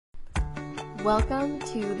Welcome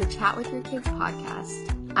to the Chat with Your Kids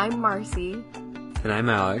podcast. I'm Marcy. And I'm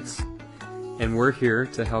Alex. And we're here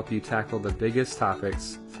to help you tackle the biggest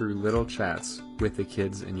topics through little chats with the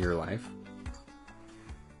kids in your life.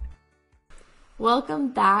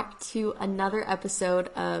 Welcome back to another episode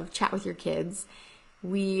of Chat with Your Kids.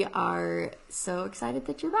 We are so excited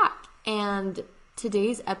that you're back. And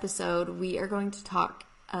today's episode, we are going to talk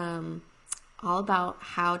all about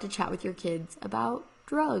how to chat with your kids about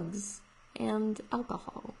drugs and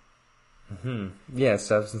alcohol. Yeah,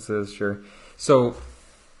 substances, sure. So,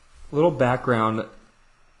 little background,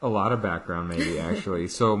 a lot of background maybe actually.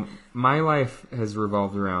 So, my life has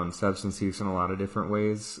revolved around substance use in a lot of different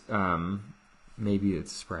ways. Maybe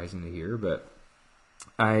it's surprising to hear, but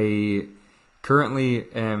I currently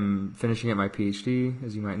am finishing up my PhD,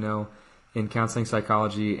 as you might know, in counseling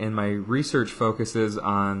psychology, and my research focuses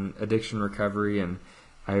on addiction recovery, and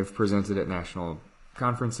I've presented at national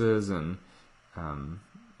conferences and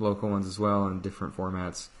local ones as well in different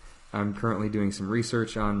formats. I'm currently doing some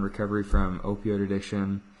research on recovery from opioid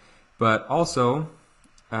addiction, but also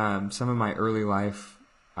some of my early life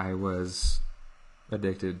I was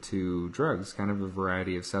addicted to drugs, kind of a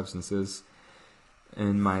variety of substances.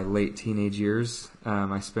 In my late teenage years,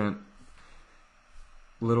 I spent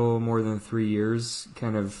little more than 3 years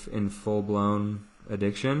kind of in full-blown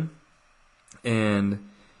addiction. And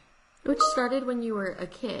which started when you were a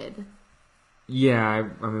kid. Yeah, I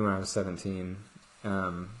mean when I was 17.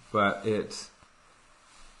 But it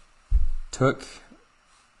took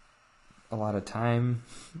a lot of time,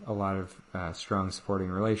 a lot of strong supporting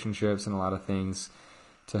relationships, and a lot of things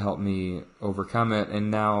to help me overcome it. And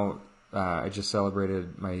now I just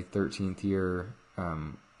celebrated my 13th year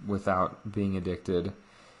without being addicted.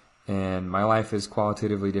 And my life is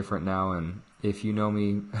qualitatively different now, and if you know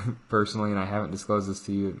me personally and I haven't disclosed this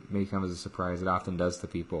to you, it may come as a surprise. It often does to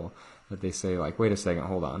people that they say, like, wait a second,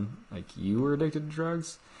 hold on. Like, you were addicted to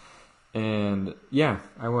drugs? And yeah,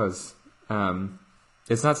 I was.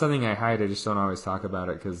 It's not something I hide. I just don't always talk about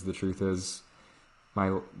it because the truth is,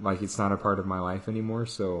 it's not a part of my life anymore,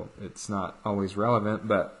 so it's not always relevant,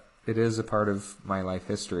 but it is a part of my life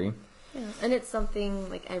history. Yeah, and it's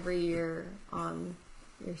something like every year on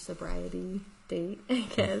your sobriety date, I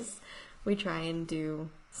guess, we try and do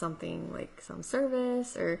something like some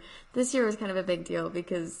service, or this year was kind of a big deal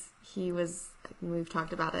because we've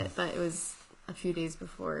talked about it, but it was a few days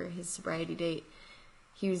before his sobriety date.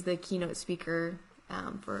 He was the keynote speaker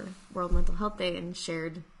for World Mental Health Day and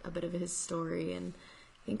shared a bit of his story, and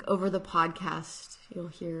I think over the podcast you'll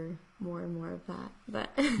hear more and more of that.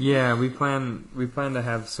 But yeah, we plan to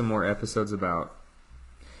have some more episodes about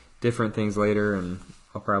different things later, and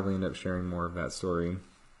I'll probably end up sharing more of that story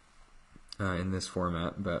in this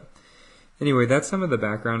format. But anyway, that's some of the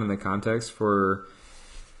background and the context for,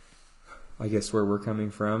 I guess, where we're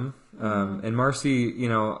coming from. And Marcy,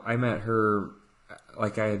 I met her,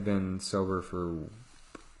 like, I had been sober for,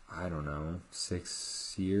 I don't know,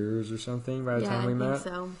 6 years or something by the time we met. Yeah, I think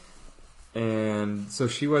so. And so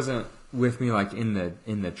she wasn't with me like in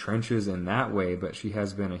the trenches in that way, but she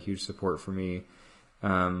has been a huge support for me.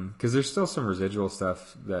 Because there's still some residual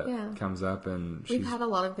stuff that comes up, and we've had a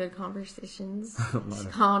lot of good conversations.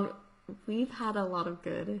 We've had a lot of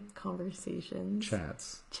good conversations.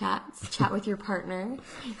 Chats. Chat with your partner.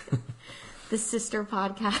 The sister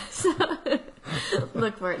podcast.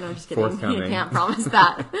 Look for it. No, I'm just kidding. Forthcoming. You can't promise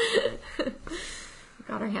that.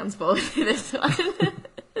 Got our hands full with this one.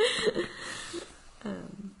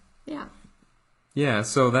 Yeah. Yeah.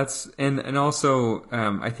 So that's and also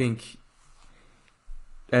I think,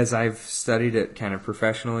 as I've studied it kind of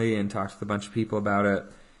professionally and talked with a bunch of people about it,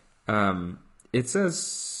 it's a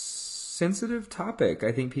sensitive topic.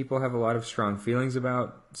 I think people have a lot of strong feelings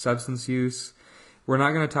about substance use. We're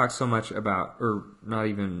not going to talk so much about, or not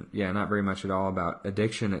very much at all about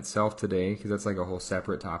addiction itself today, because that's like a whole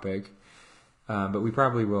separate topic. But we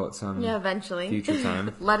probably will at some eventually future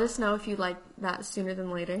time. Let us know if you'd like that sooner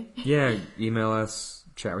than later. Yeah, email us,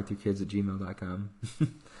 chatwithyourkids@gmail.com.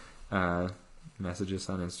 Message us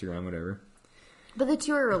on Instagram, whatever. But the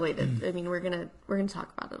two are related. I mean, we're gonna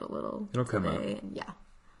talk about it a little. It'll come up. Yeah.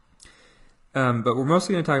 But we're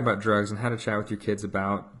mostly going to talk about drugs and how to chat with your kids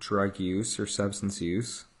about drug use or substance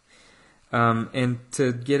use. And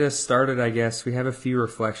to get us started, I guess, we have a few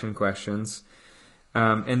reflection questions.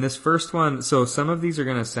 And this first one, so some of these are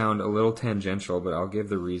going to sound a little tangential, but I'll give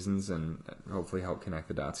the reasons and hopefully help connect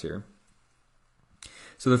the dots here.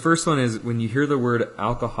 So the first one is, when you hear the word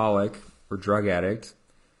alcoholic or drug addict,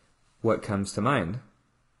 what comes to mind?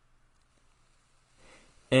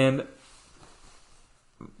 And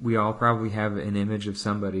we all probably have an image of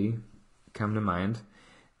somebody come to mind.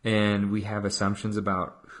 And we have assumptions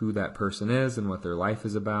about who that person is and what their life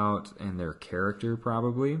is about and their character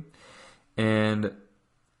probably. And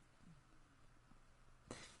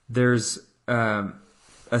there's a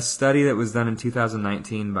study that was done in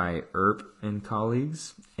 2019 by Earp and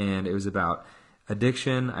colleagues, and it was about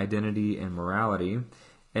addiction, identity, and morality.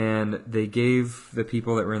 And they gave the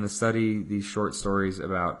people that were in the study these short stories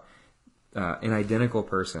about an identical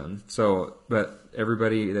person. So, but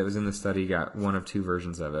everybody that was in the study got one of two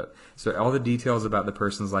versions of it. So all the details about the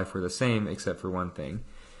person's life were the same except for one thing.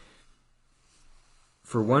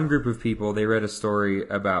 For one group of people, they read a story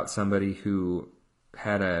about somebody who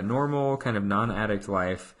had a normal kind of non-addict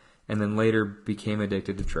life and then later became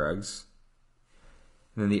addicted to drugs.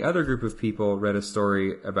 And then the other group of people read a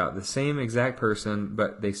story about the same exact person,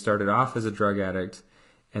 but they started off as a drug addict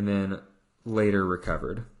and then later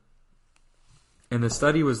recovered. And the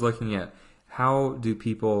study was looking at how do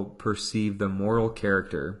people perceive the moral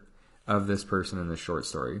character of this person in this short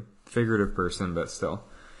story. Figurative person, but still.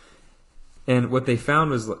 And what they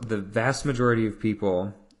found was the vast majority of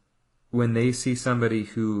people, when they see somebody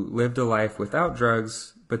who lived a life without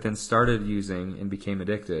drugs, but then started using and became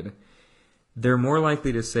addicted, they're more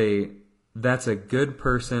likely to say that's a good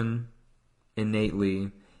person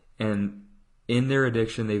innately, and in their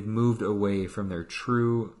addiction they've moved away from their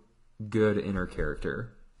true good inner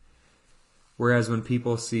character. Whereas when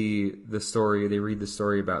people see the story, they read the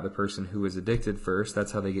story about the person who was addicted first,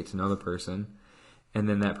 that's how they get to know the person, and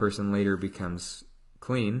then that person later becomes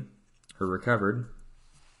clean or recovered,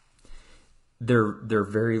 they're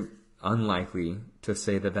very unlikely to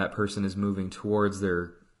say that that person is moving towards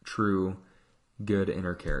their true good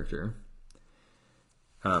inner character.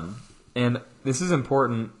 And this is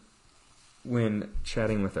important when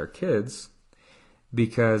chatting with our kids,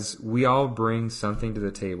 because we all bring something to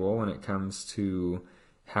the table when it comes to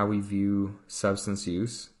how we view substance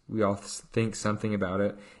use. We all think something about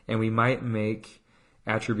it, and we might make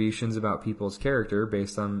attributions about people's character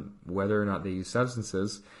based on whether or not they use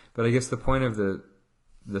substances. But I guess the point of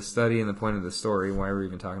the study and the point of the story, why we're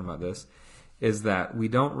even talking about this, is that we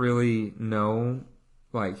don't really know,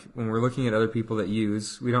 like when we're looking at other people that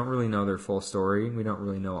use, we don't really know their full story. We don't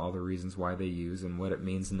really know all the reasons why they use and what it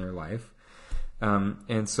means in their life.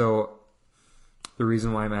 And so the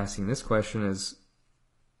reason why I'm asking this question is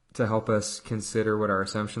to help us consider what our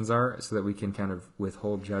assumptions are so that we can kind of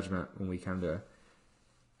withhold judgment when we come to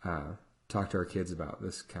talk to our kids about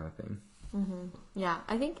this kind of thing. Mm-hmm. Yeah,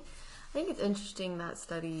 I think it's interesting, that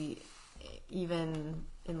study, even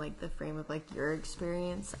in like the frame of like your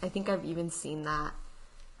experience. I think I've even seen that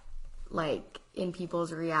like in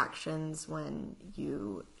people's reactions when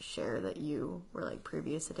you share that you were like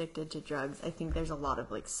previous addicted to drugs. I think there's a lot of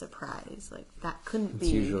like surprise, like that couldn't be.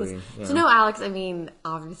 Usually, yeah. To know Alex, I mean,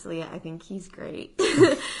 obviously I think he's great.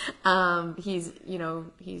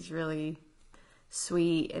 He's really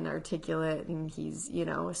sweet and articulate, and he's,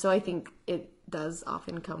 so I think it does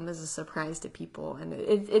often come as a surprise to people, and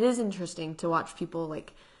it is interesting to watch people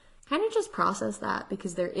like kind of just process that,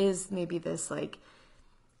 because there is maybe this like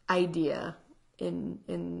idea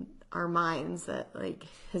in our minds that like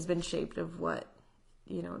has been shaped of what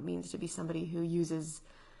it means to be somebody who uses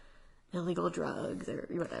illegal drugs or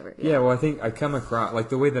whatever. Yeah, well, I think I come across, like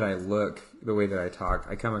the way that I look, the way that I talk,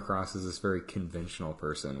 I come across as this very conventional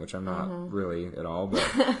person, which I'm not really at all, but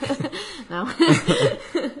no.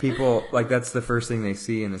 People, like, that's the first thing they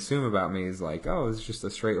see and assume about me is like, oh, it's just a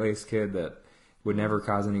straight-laced kid that would never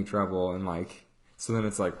cause any trouble, and like, so then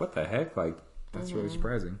it's like, what the heck? Like, that's really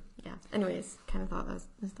surprising. Yeah. Anyways, kind of thought that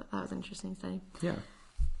was an interesting study. Yeah.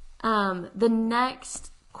 The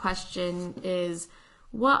next question is,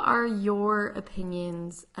 what are your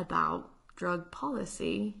opinions about drug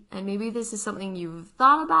policy? And maybe this is something you've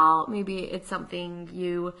thought about. Maybe it's something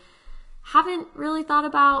you haven't really thought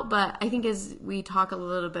about. But I think as we talk a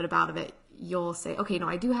little bit about it, you'll say, okay, no,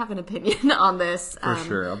 I do have an opinion on this. For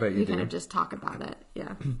sure. I'll bet you do. Kind of just talk about it.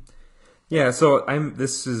 Yeah. Yeah. So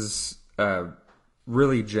this is a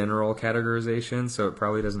really general categorization. So it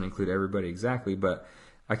probably doesn't include everybody exactly, but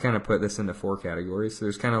I kind of put this into 4 categories. So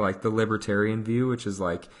there's kind of like the libertarian view, which is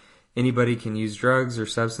like anybody can use drugs or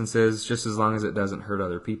substances just as long as it doesn't hurt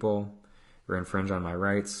other people or infringe on my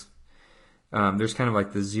rights. There's kind of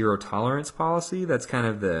like the zero tolerance policy. That's kind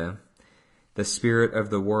of the spirit of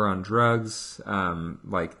the war on drugs,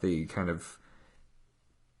 like the kind of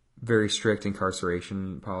very strict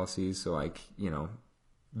incarceration policies. So like,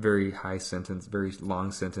 very high sentence, very long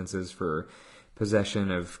sentences for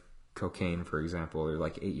possession of cocaine, for example, or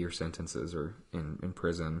like 8-year sentences or in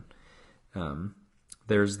prison.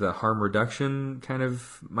 There's the harm reduction kind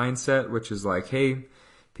of mindset, which is like, hey,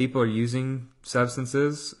 people are using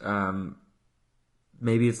substances.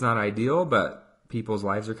 Maybe it's not ideal, but people's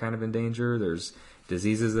lives are kind of in danger. There's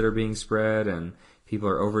diseases that are being spread and people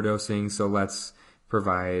are overdosing. So let's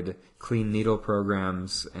provide clean needle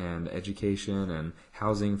programs and education and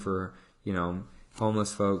housing for,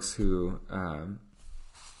 homeless folks who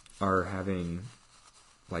are having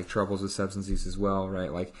like troubles with substance use as well,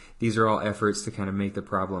 right? Like these are all efforts to kind of make the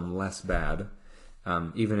problem less bad,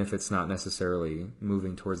 even if it's not necessarily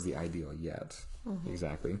moving towards the ideal yet. Mm-hmm.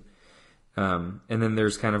 Exactly. And then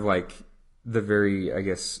there's kind of like the very, I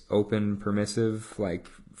guess, open, permissive, like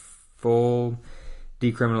full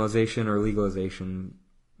decriminalization or legalization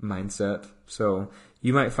mindset. So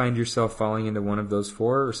you might find yourself falling into one of those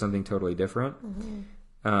four or something totally different.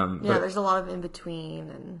 Mm-hmm. There's a lot of in between.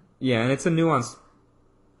 And it's a nuanced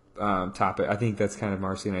topic. I think that's kind of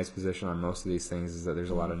Marcy and I's position on most of these things is that there's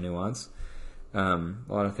a lot of nuance, a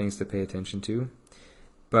lot of things to pay attention to.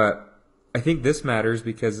 But I think this matters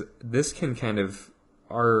because this can kind of,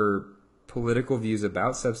 our political views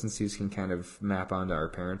about substance use can kind of map onto our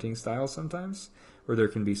parenting style sometimes, where there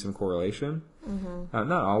can be some correlation. Mm-hmm.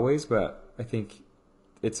 Not always, but I think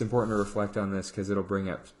it's important to reflect on this because it'll bring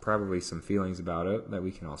up probably some feelings about it that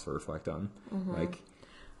we can also reflect on. Mm-hmm.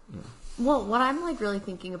 Well, what I'm like really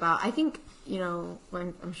thinking about, I think,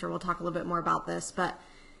 I'm sure we'll talk a little bit more about this, but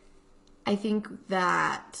I think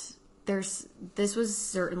that this was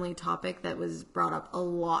certainly a topic that was brought up a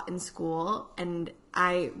lot in school, and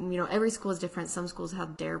every school is different. Some schools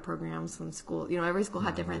have DARE programs, some schools, every school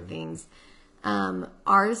had different things.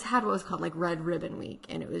 Ours had what was called like Red Ribbon Week,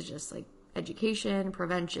 and it was just like education,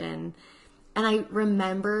 prevention. And I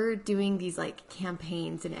remember doing these like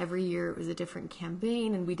campaigns, and every year it was a different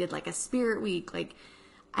campaign, and we did like a spirit week. Like,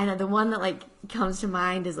 I know the one that like comes to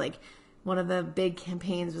mind is like one of the big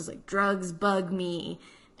campaigns was like drugs bug me.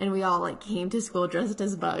 And we all like came to school dressed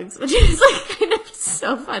as bugs, which is like kind of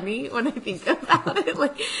so funny when I think about it.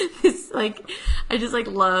 Like it's like, I just like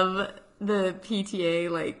love the PTA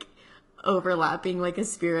like overlapping like a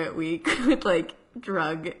spirit week with like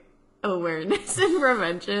drug awareness and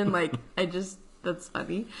prevention. Like that's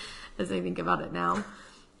funny as I think about it now.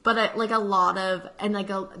 But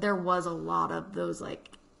there was a lot of those like,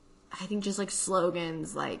 I think just like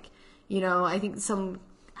slogans, like, I think some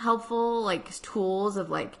helpful like tools of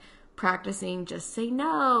like practicing just say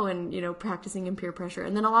no and practicing in peer pressure,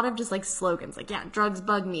 and then a lot of just like slogans like drugs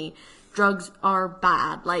bug me, drugs are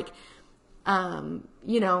bad, like I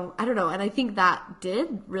don't know, and I think that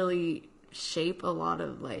did really shape a lot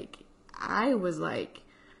of like, I was like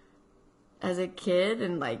as a kid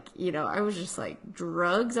and like I was just like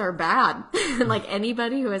drugs are bad and like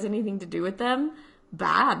anybody who has anything to do with them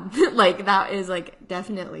bad. Like that is like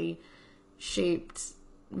definitely shaped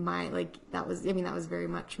my that was very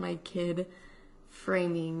much my kid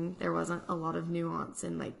framing. There wasn't a lot of nuance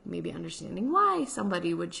and like maybe understanding why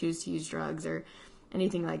somebody would choose to use drugs or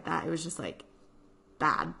anything like that. It was just like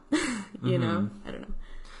bad. I don't know.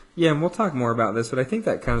 Yeah, and we'll talk more about this, but I think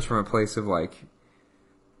that comes from a place of like,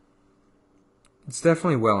 it's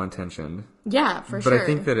definitely well intentioned. Yeah, for sure. But I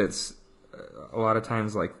think that it's a lot of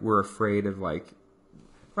times like we're afraid of like,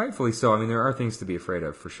 rightfully so. I mean, there are things to be afraid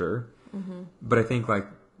of for sure. Mm-hmm. But I think like,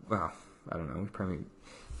 well, I don't know.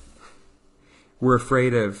 We're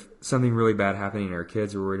afraid of something really bad happening to our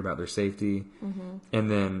kids. We're worried about their safety. Mm-hmm.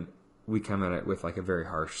 And then we come at it with like a very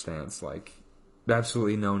harsh stance. Like,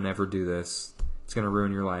 absolutely no, never do this. It's going to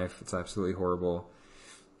ruin your life. It's absolutely horrible.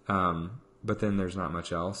 But then there's not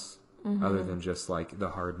much else other than just like the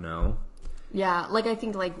hard no. Yeah. Like, I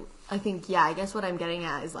guess what I'm getting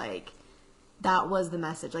at is like, that was the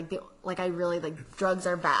message. Like, I really, like, drugs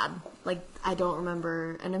are bad. Like, I don't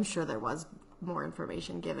remember, and I'm sure there was more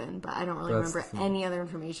information given, but I don't really remember any other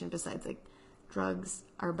information besides, like, drugs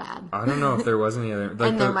are bad. I don't know if there was any other.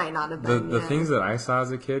 Like, and there might not have been. The things that I saw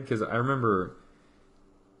as a kid, because I remember,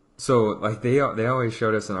 so, like, they always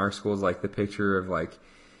showed us in our schools, like, the picture of, like,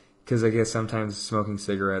 because I guess sometimes smoking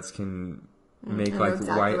cigarettes can make like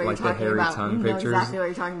white, like the hairy tongue pictures. Exactly what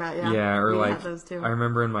you're talking about. Yeah. Yeah, or we like had those too. I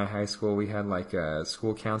remember in my high school we had like a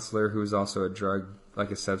school counselor who was also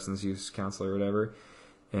a substance use counselor or whatever.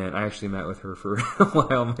 And I actually met with her for a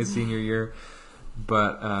while my senior year.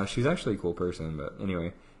 But she's actually a cool person. But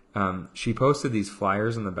anyway, she posted these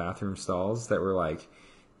flyers in the bathroom stalls that were like,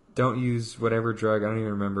 don't use whatever drug. I don't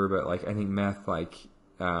even remember, but like I think meth. Like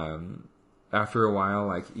after a while,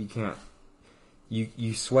 like you can't.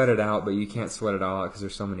 You sweat it out, but you can't sweat it all out because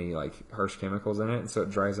there's so many like harsh chemicals in it, and so it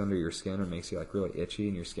dries under your skin and makes you like really itchy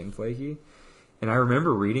and your skin flaky. And I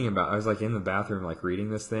remember I was like in the bathroom like reading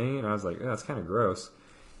this thing, and I was like, oh, that's kind of gross.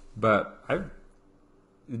 But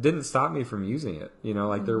it didn't stop me from using it. You know,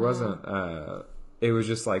 like there wasn't, it was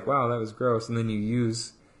just like, wow, that was gross. And then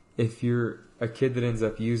if you're a kid that ends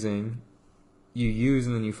up using, you use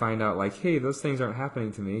and then you find out like, hey, those things aren't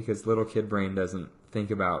happening to me, because little kid brain doesn't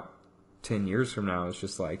think about 10 years from now. It's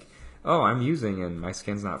just like, oh, I'm using and my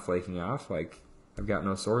skin's not flaking off. Like, I've got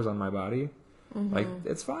no sores on my body. Like,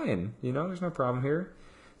 it's fine. You know, there's no problem here.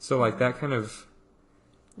 So, like, that kind of,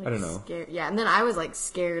 like, I don't know. Scared. Yeah, and then I was, like,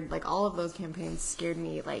 scared. Like, all of those campaigns scared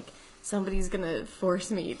me. Like, somebody's going to force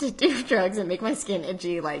me to do drugs and make my skin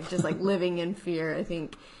itchy. Like, just, like, living in fear. I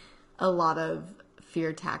think a lot of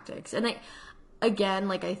fear tactics. And, again,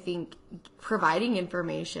 like, I think providing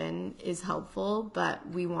information is helpful, but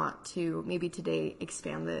we want to maybe today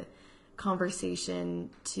expand the conversation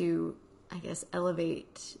to, I guess,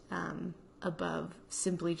 elevate above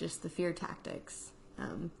simply just the fear tactics.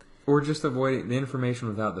 Or just avoiding the information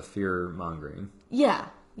without the fear mongering. Yeah.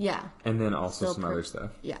 And then also some other stuff.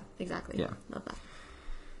 Yeah, exactly. Yeah. Love that.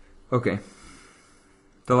 Okay.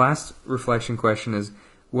 The last reflection question is,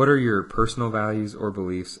 what are your personal values or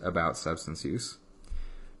beliefs about substance use?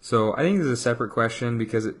 So I think this is a separate question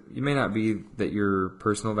because it may not be that your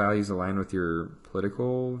personal values align with your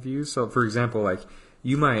political views. So, for example, like,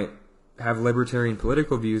 you might have libertarian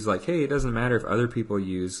political views like, hey, it doesn't matter if other people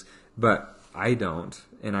use, but I don't,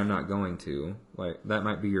 and I'm not going to. Like, that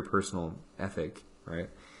might be your personal ethic, right?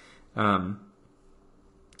 And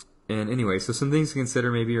anyway, so some things to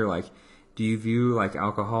consider maybe are like, do you view like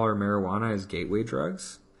alcohol or marijuana as gateway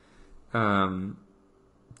drugs?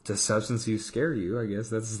 Does substance use scare you? I guess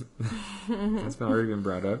that's already been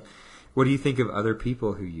brought up. What do you think of other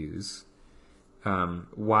people who use?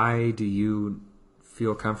 Why do you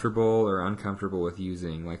feel comfortable or uncomfortable with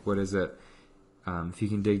using? Like, what is it? If you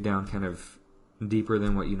can dig down kind of deeper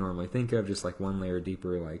than what you normally think of, just like one layer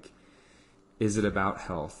deeper, like, is it about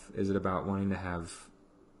health? Is it about wanting to have,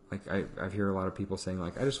 like, I hear a lot of people saying,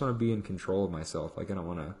 like, I just want to be in control of myself. Like, I don't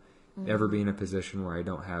want to ever be in a position where I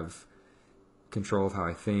don't have control of how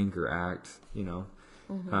I think or act, you know?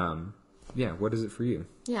 Yeah, what is it for you?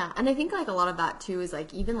 Yeah, and I think, like, a lot of that, too, is,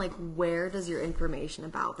 like, even, like, where does your information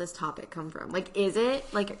about this topic come from? Like, is it,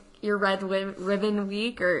 like, your Red Ribbon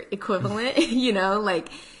Week or equivalent, you know? Like,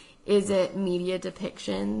 is it media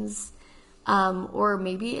depictions? Or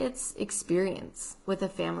maybe it's experience with a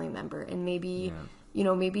family member, and maybe, you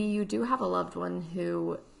know, maybe you do have a loved one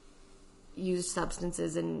who used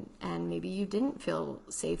substances and maybe you didn't feel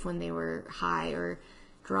safe when they were high or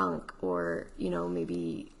drunk, or, you know,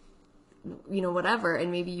 maybe, you know, whatever,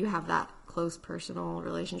 and maybe you have that close personal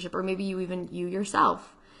relationship, or maybe you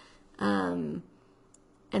yourself. And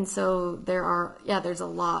so there's a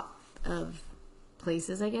lot of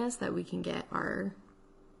places, I guess, that we can get our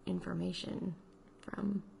information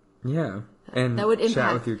from. Yeah, and that would impact.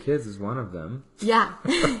 Chat with your kids is one of them. Yeah,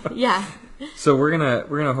 yeah. So we're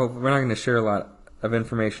gonna hope we're not gonna share a lot of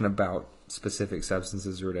information about specific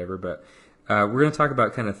substances or whatever, but we're gonna talk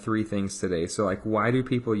about kind of three things today. So, like, why do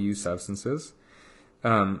people use substances?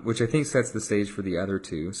 Which I think sets the stage for the other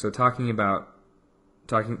two. So chatting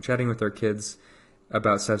with our kids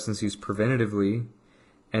about substance use preventatively,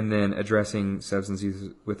 and then addressing substance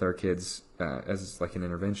use with our kids as like an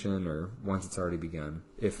intervention or once it's already begun.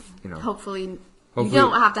 If, you know, hopefully you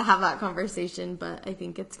don't have to have that conversation, but I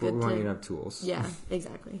think it's good we want you to have tools. Yeah,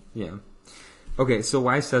 exactly. Yeah. Okay, so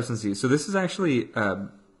why substance use? So this is actually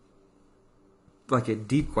like a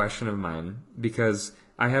deep question of mine, because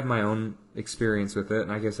I have my own experience with it,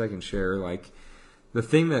 and I guess I can share. Like, the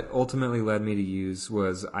thing that ultimately led me to use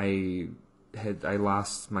was I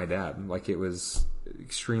lost my dad. Like, it was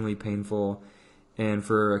extremely painful, and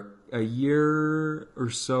for a year or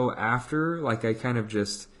so after, like, I kind of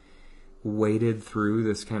just waded through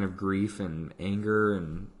this kind of grief and anger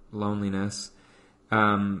and loneliness,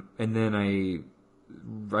 and then I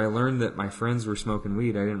learned that my friends were smoking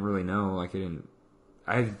weed. I didn't really know, like,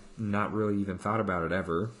 I'd not really even thought about it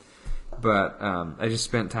ever, but I just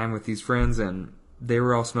spent time with these friends, and they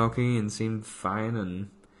were all smoking and seemed fine, and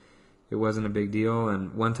it wasn't a big deal.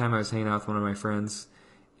 And one time I was hanging out with one of my friends,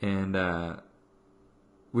 and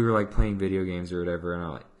we were like playing video games or whatever,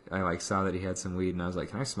 and I saw that he had some weed, and I was like,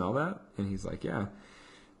 "Can I smell that?" And he's like, "Yeah."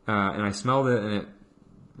 And I smelled it, and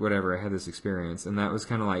I had this experience, and that was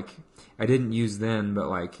kind of like, I didn't use then, but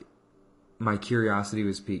like my curiosity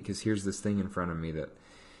was piqued because here's this thing in front of me that.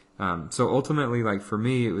 So ultimately, like, for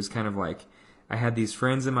me, it was kind of like I had these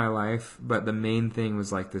friends in my life, but the main thing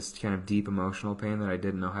was like this kind of deep emotional pain that I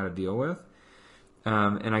didn't know how to deal with.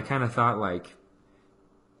 And I kind of thought, like,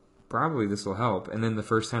 probably this will help. And then the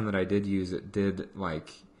first time that I did use it, it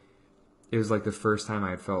was like the first time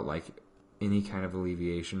I had felt like any kind of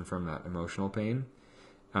alleviation from that emotional pain.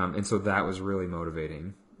 And so that was really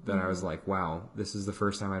motivating. That I was like, wow, this is the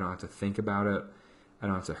first time I don't have to think about it. I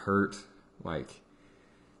don't have to hurt. Like,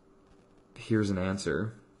 here's an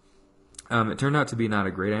answer. It turned out to be not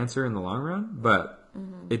a great answer in the long run, but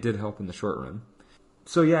it did help in the short run.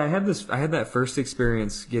 So yeah, I had that first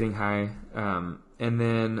experience getting high, and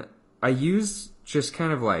then I used just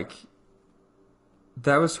kind of like,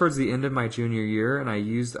 that was towards the end of my junior year, and I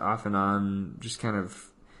used off and on just kind of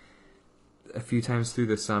a few times through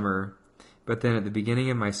the summer. But then at the beginning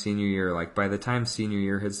of my senior year, like by the time senior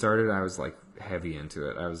year had started, I was like heavy into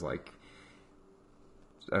it. I was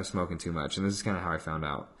smoking too much, and this is kind of how I found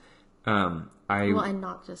out. And you were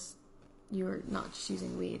not just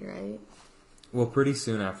using weed, right? Well, pretty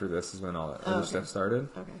soon after this is when all that other stuff started.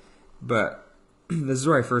 Okay. But this is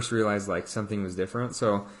where I first realized like something was different.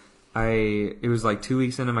 So it was like 2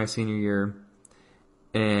 weeks into my senior year,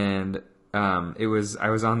 and I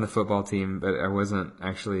was on the football team, but I wasn't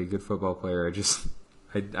actually a good football player.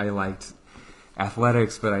 I liked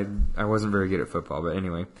athletics, but I wasn't very good at football. But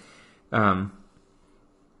anyway,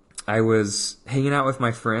 I was hanging out with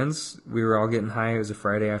my friends. We were all getting high. It was a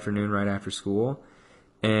Friday afternoon right after school.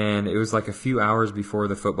 And it was like a few hours before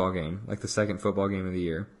the football game, like the second football game of the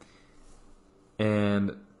year.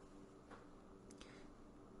 And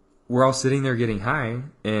we're all sitting there getting high.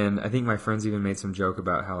 And I think my friends even made some joke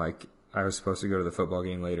about how like I was supposed to go to the football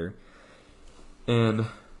game later. And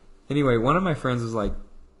anyway, one of my friends was like,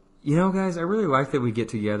 you know, guys, I really like that we get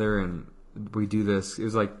together and we do this. It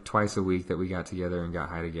was like twice a week that we got together and got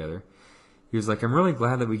high together. He was like, I'm really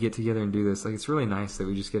glad that we get together and do this. Like, it's really nice that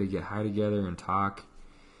we just get to get high together and talk.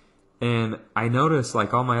 And I noticed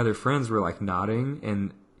like all my other friends were like nodding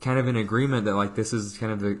and kind of in agreement that like this is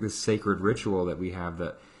kind of this sacred ritual that we have,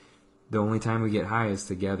 that the only time we get high is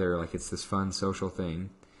together. Like, it's this fun social thing.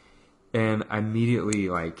 And I immediately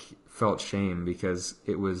like felt shame because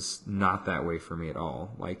it was not that way for me at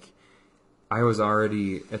all. Like, I was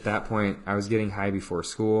already at that point, I was getting high before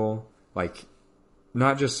school, like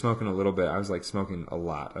not just smoking a little bit. I was like smoking a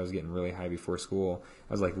lot. I was getting really high before school.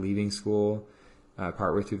 I was like leaving school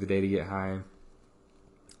partway through the day to get high.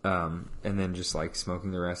 And then just like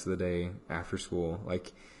smoking the rest of the day after school.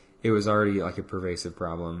 Like, it was already like a pervasive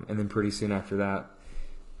problem. And then pretty soon after that,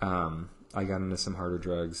 I got into some harder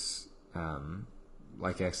drugs,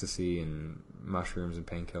 like ecstasy and mushrooms and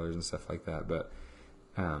painkillers and stuff like that. But,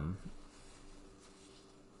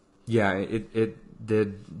 yeah, it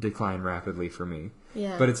did decline rapidly for me.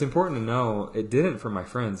 Yeah. But it's important to know it didn't for my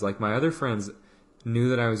friends. Like, my other friends knew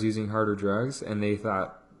that I was using harder drugs, and they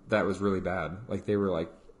thought that was really bad. Like, they were like,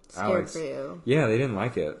 scared Alex. For you. Yeah, they didn't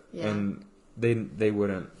like it. Yeah. And they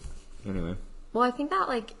wouldn't. Anyway. Well, I think that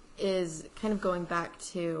like is kind of going back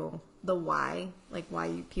to the why, like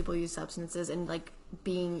why people use substances, and like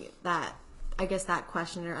being that, I guess, that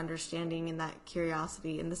question or understanding and that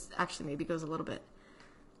curiosity. And this actually maybe goes a little bit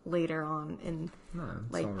later on in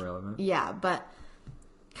It's like all relevant. Yeah, but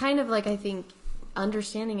kind of like I think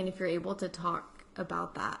understanding, and if you're able to talk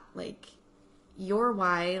about that, like your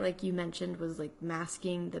why, like you mentioned, was like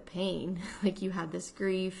masking the pain. Like, you had this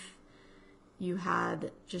grief, you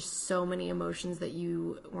had just so many emotions that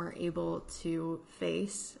you weren't able to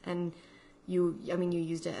face, and you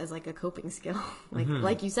used it as like a coping skill.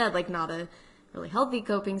 Like you said, like not a really healthy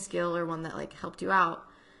coping skill or one that like helped you out.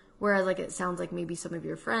 Whereas like it sounds like maybe some of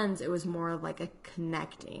your friends, it was more of like a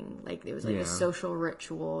connecting, like it was like a social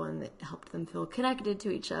ritual, and it helped them feel connected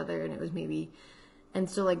to each other. And it was maybe, and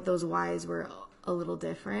so like those whys were a little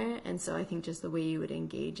different. And so I think just the way you would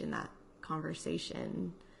engage in that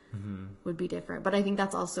conversation would be different. But I think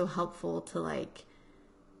that's also helpful to like,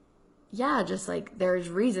 yeah, just like there's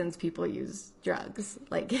reasons people use drugs,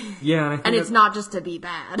 like, yeah, and it's not just to be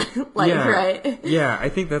bad, like, yeah, right? Yeah, I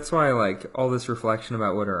think that's why like all this reflection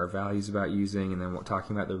about what are our values about using, and then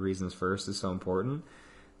talking about the reasons first is so important.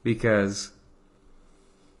 Because,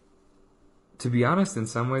 to be honest, in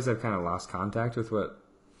some ways I've kind of lost contact with what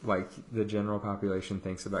like the general population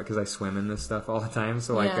thinks about, because I swim in this stuff all the time.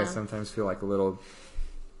 So like I sometimes feel like a little,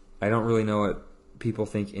 I don't really know what people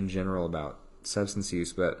think in general about substance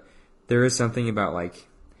use, but there is something about like,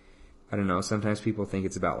 I don't know, sometimes people think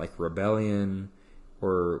it's about like rebellion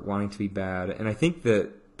or wanting to be bad. And I think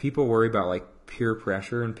that people worry about like peer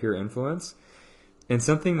pressure and peer influence. And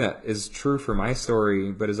something that is true for my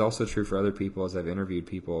story, but is also true for other people as I've interviewed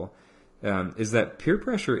people, is that peer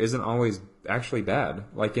pressure isn't always actually bad.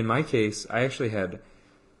 Like in my case, I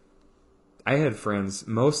had friends,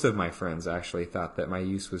 most of my friends actually thought that my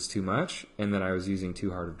use was too much and that I was using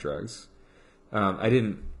too hard of drugs. I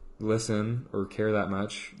didn't listen or care that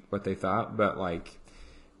much what they thought, but like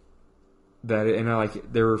that, and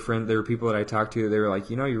there were people that I talked to, they were like,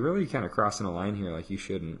 you're really kind of crossing a line here, like you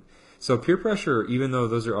shouldn't. So peer pressure, even though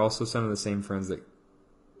those are also some of the same friends that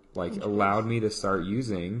allowed me to start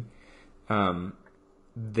using,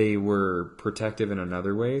 they were protective in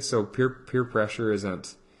another way. So peer pressure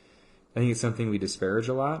isn't, I think it's something we disparage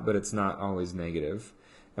a lot, but it's not always negative.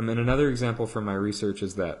 And another example from my research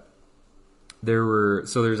is that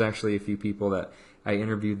there's actually a few people that I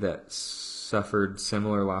interviewed that suffered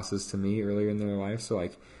similar losses to me earlier in their life. So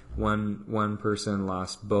one person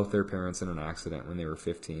lost both their parents in an accident when they were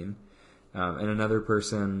 15. And another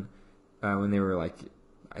person, when they were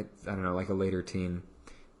I don't know, a later teen,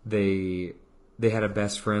 they had a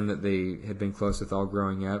best friend that they had been close with all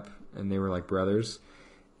growing up, and they were like brothers,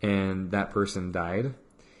 and that person died.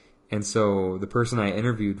 And so the person I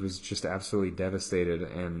interviewed was just absolutely devastated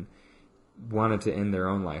and wanted to end their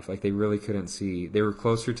own life. They really couldn't see. They were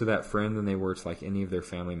closer to that friend than they were to any of their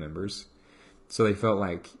family members. So they felt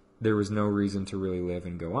like there was no reason to really live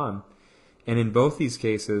and go on. And in both these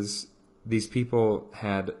cases, these people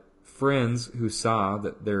had friends who saw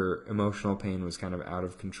that their emotional pain was kind of out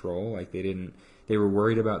of control. They were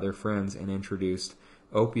worried about their friends and introduced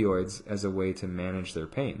opioids as a way to manage their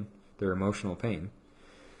pain, their emotional pain,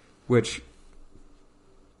 which,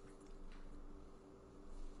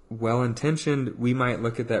 well-intentioned, we might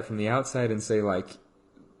look at that from the outside and say,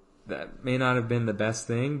 that may not have been the best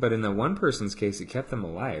thing, but in the one person's case, it kept them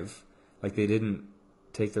alive. They didn't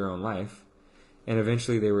take their own life. And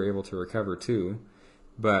eventually they were able to recover too.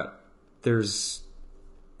 But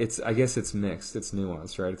I guess it's mixed. It's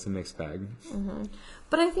nuanced, right? It's a mixed bag. Mm-hmm.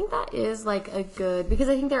 But I think that is a good, because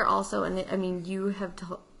I think there are also, and I mean, you have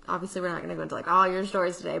obviously we're not going to go into all your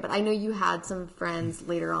stories today, but I know you had some friends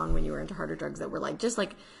later on when you were into harder drugs that were just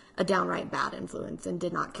a downright bad influence and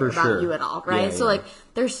did not care about you at all, right? Yeah, so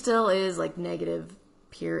there still is negative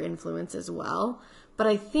peer influence as well. But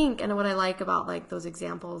I think, and what I like about those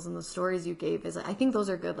examples and the stories you gave is I think those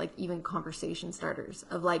are good even conversation starters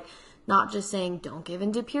of not just saying don't give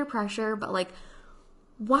in to peer pressure, but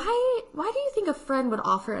why do you think a friend would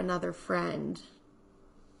offer another friend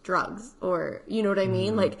drugs, or you know what I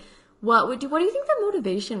mean? Mm-hmm. What do you think the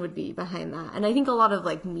motivation would be behind that? And I think a lot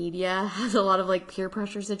of media has a lot of peer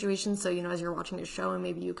pressure situations. So as you're watching a show and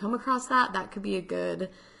maybe you come across that could be a good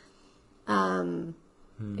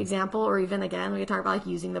example. Or even again, we could talk about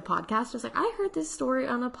using the podcast. It's I heard this story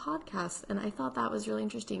on a podcast and I thought that was really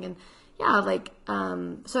interesting. And yeah,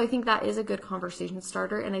 so I think that is a good conversation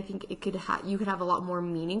starter. And I think it could you could have a lot more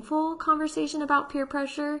meaningful conversation about peer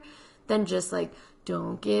pressure than just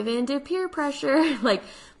don't give in to peer pressure,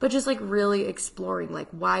 but just really exploring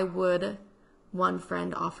why would one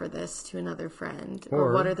friend offer this to another friend,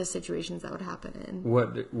 or what are the situations that would happen in?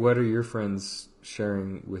 What are your friends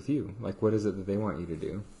sharing with you? What is it that they want you to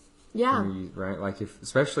do? Yeah, right.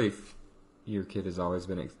 Especially if your kid has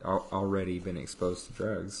already been exposed to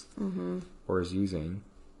drugs, mm-hmm. or is using.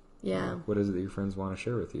 Yeah. What is it that your friends want to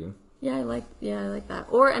share with you? Yeah, I like that.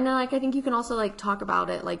 And then I think you can also talk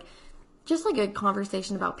about it just a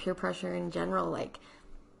conversation about peer pressure in general.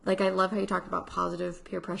 I love how you talked about positive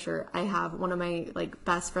peer pressure. I have one of my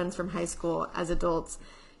best friends from high school as adults.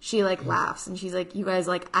 She laughs and she's you guys,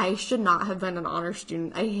 I should not have been an honor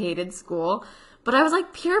student. I hated school, but I was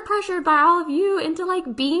peer pressured by all of you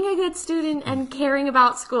into being a good student and caring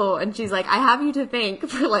about school. And she's I have you to thank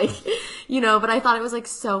for but I thought it was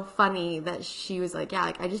so funny that she was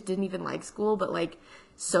yeah, I just didn't even like school, but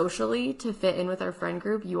socially to fit in with our friend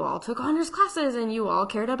group, you all took honors classes and you all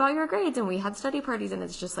cared about your grades and we had study parties, and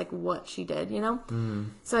it's just what she did, Mm.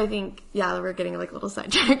 So I think, yeah, we're getting a little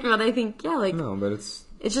sidetracked, but I think, yeah, no, but it's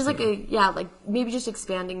just maybe just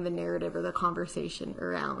expanding the narrative or the conversation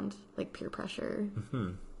around peer pressure.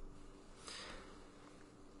 Mm-hmm.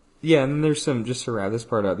 Yeah, and there's some, just to wrap this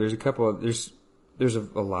part up, there's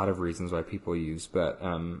a lot of reasons why people use, but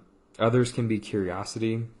others can be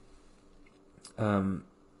curiosity.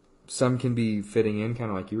 Some can be fitting in, kind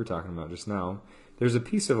of like you were talking about just now. There's a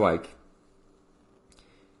piece of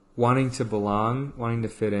wanting to belong, wanting to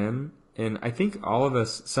fit in, and I think all of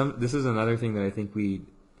us. This is another thing that I think we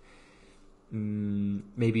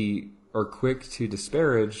maybe are quick to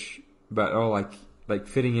disparage, but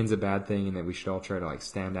fitting in's a bad thing, and that we should all try to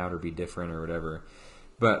stand out or be different or whatever.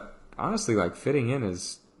 But honestly, fitting in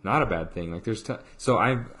is not a bad thing. So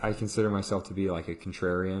I consider myself to be a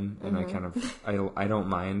contrarian, and mm-hmm. I don't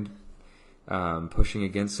mind pushing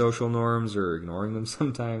against social norms or ignoring them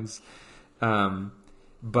sometimes.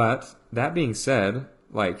 But that being said,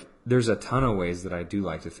 there's a ton of ways that I do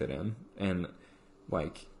like to fit in, and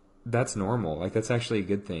that's normal. That's actually a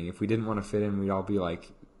good thing. If we didn't want to fit in, we'd all be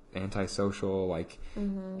antisocial, like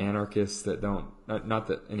anarchists that don't, not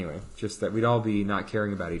that, anyway, just that we'd all be not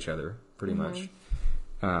caring about each other pretty much.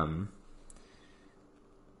 Yeah.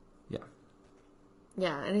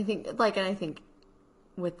 Yeah. And I think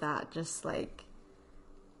with that, just like,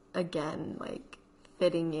 again, like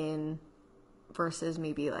fitting in versus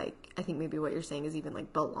maybe like, I think maybe what you're saying is even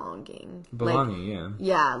like belonging. Belonging, like,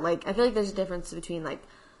 yeah. Yeah. Like, I feel like there's a difference between like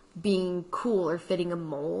being cool or fitting a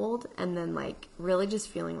mold and then like really just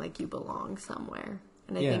feeling like you belong somewhere.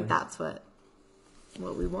 And I think that's what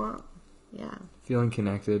we want. Yeah. Feeling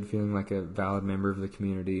connected, feeling like a valid member of the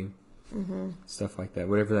community, stuff like that.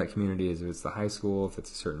 Whatever that community is, if it's the high school, if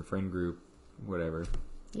it's a certain friend group, whatever.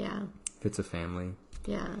 Yeah. If it's a family.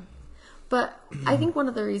 Yeah. But I think one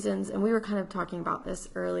of the reasons, and we were kind of talking about this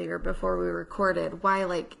earlier before we recorded, why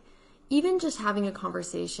like even just having a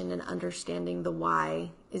conversation and understanding the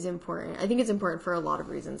why is important. I think it's important for a lot of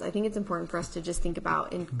reasons. I think it's important for us to just think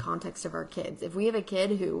about in context of our kids. If we have a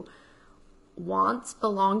kid who wants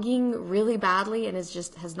belonging really badly and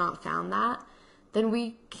has not found that, then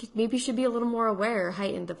we maybe should be a little more aware,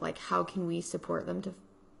 heightened of like how can we support them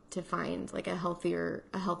to find like a healthy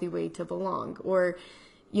way to belong, or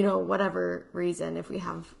whatever reason if we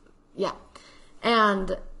have.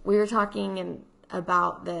 And we were talking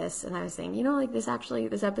about this, and I was saying, like this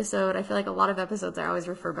episode, I feel like a lot of episodes I always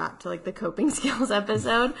refer back to like the coping skills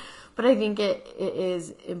episode, but I think it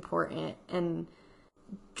is important, and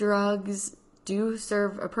drugs do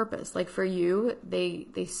serve a purpose. Like for you, they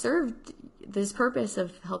served this purpose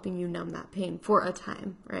of helping you numb that pain for a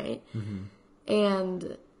time, right?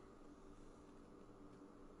 And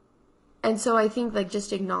so I think like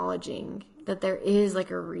just acknowledging that there is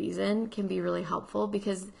like a reason can be really helpful,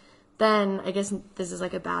 because then I guess this is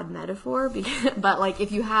like a bad metaphor, but like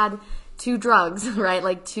if you had two drugs, right,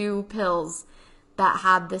 like two pills that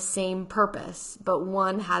had the same purpose, but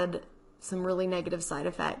one had some really negative side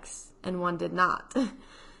effects and one did not,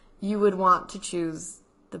 you would want to choose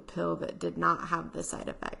the pill that did not have the side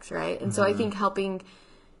effects, right? And so I think helping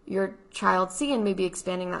your child see and maybe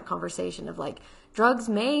expanding that conversation of like, drugs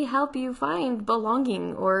may help you find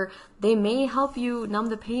belonging, or they may help you numb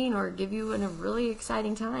the pain or give you a really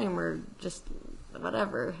exciting time, or just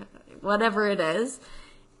whatever it is.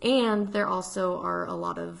 And there also are a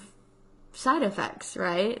lot of side effects,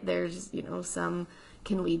 right? There's, some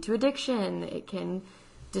can lead to addiction. It can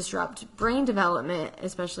disrupt brain development,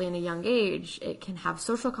 especially in a young age. It can have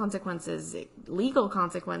social consequences, legal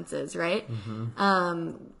consequences, right?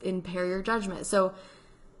 Impair your judgment. So,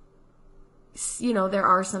 there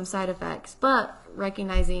are some side effects, but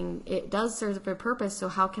recognizing it does serve a purpose. So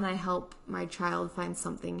how can I help my child find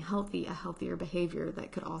something healthy, a healthier behavior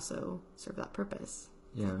that could also serve that purpose?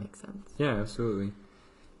 Does that make sense? Yeah, absolutely.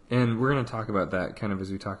 And we're going to talk about that kind of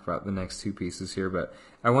as we talk about the next two pieces here. But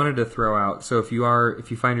I wanted to throw out, so if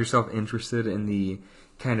you find yourself interested in the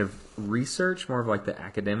kind of research, more of like the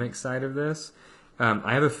academic side of this,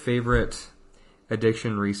 I have a favorite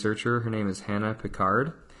addiction researcher. Her name is Hannah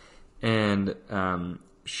Picard. And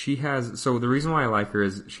so the reason why I like her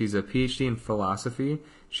is she's a PhD in philosophy.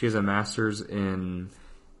 She has a master's in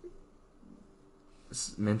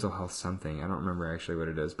mental health something. I don't remember actually what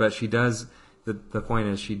it is. But she does, the point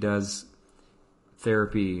is she does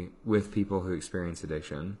therapy with people who experience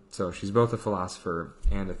addiction. So she's both a philosopher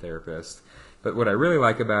and a therapist. But what I really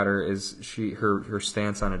like about her is her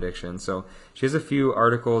stance on addiction. So she has a few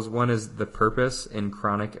articles. One is The Purpose in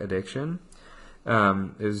Chronic Addiction.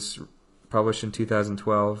 Is published in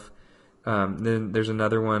 2012. Then there's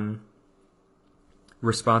another one,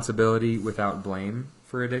 Responsibility Without Blame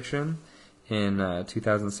for Addiction, in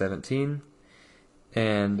 2017.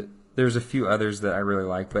 And there's a few others that I really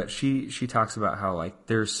like, but she talks about how like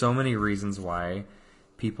there's so many reasons why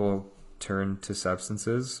people turn to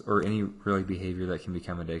substances or any really behavior that can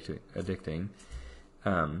become addicting,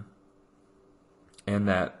 and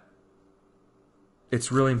that it's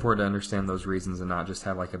really important to understand those reasons and not just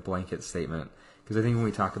have like a blanket statement. Because I think when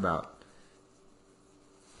we talk about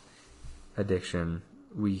addiction,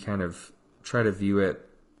 we kind of try to view it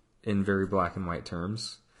in very black and white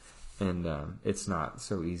terms. And it's not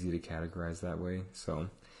so easy to categorize that way. So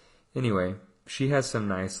anyway, she has some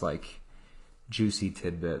nice like juicy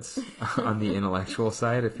tidbits on the intellectual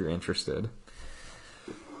side if you're interested.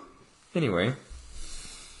 Anyway.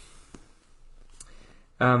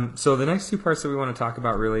 So the next two parts that we want to talk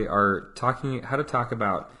about really are how to chat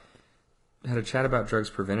about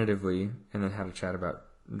drugs preventatively, and then how to chat about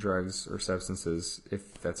drugs or substances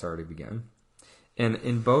if that's already begun. And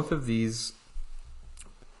in both of these,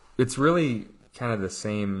 it's really kind of the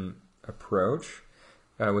same approach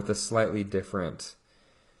with a slightly different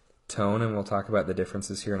tone, and we'll talk about the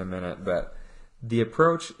differences here in a minute, but the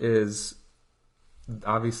approach is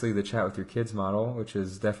obviously the chat with your kids model, which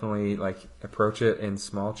is definitely like approach it in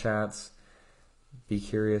small chats, be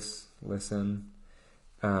curious, listen.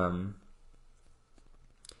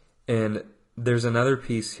 And there's another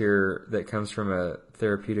piece here that comes from a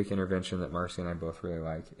therapeutic intervention that Marcy and I both really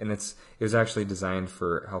like. And it was actually designed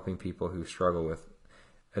for helping people who struggle with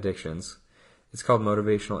addictions. It's called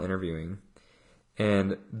motivational interviewing.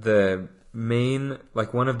 And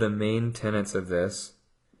one of the main tenets of this,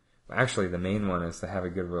 actually the main one, is to have a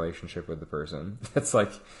good relationship with the person. That's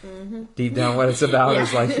like deep down what it's about.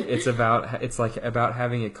 Yeah. It's about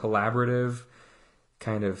having a collaborative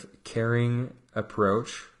kind of caring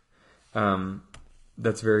approach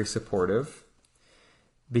that's very supportive.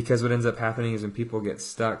 Because what ends up happening is when people get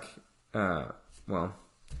stuck, we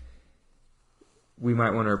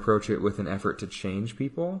might want to approach it with an effort to change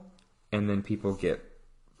people, and then people get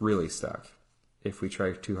really stuck if we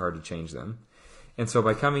try too hard to change them. And so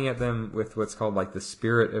by coming at them with what's called like the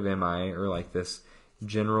spirit of MI, or like this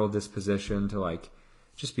general disposition to like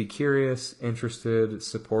just be curious, interested,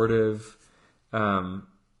 supportive,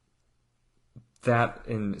 that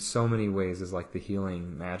in so many ways is like the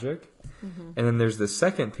healing magic. Mm-hmm. And then there's the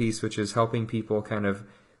second piece, which is helping people kind of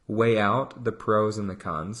weigh out the pros and the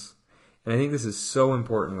cons. And I think this is so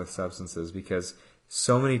important with substances, because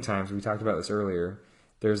so many times, we talked about this earlier,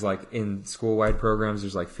 there's like in school-wide programs,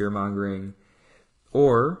 there's like fear-mongering,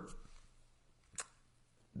 or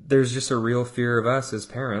there's just a real fear of us as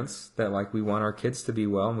parents that like we want our kids to be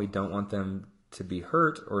well, and we don't want them to be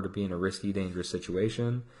hurt or to be in a risky, dangerous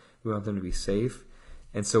situation. We want them to be safe.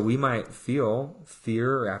 And so we might feel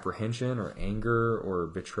fear or apprehension or anger or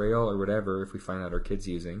betrayal or whatever if we find out our kid's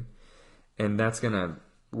using. And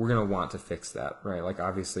we're going to want to fix that, right? Like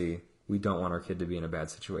obviously we don't want our kid to be in a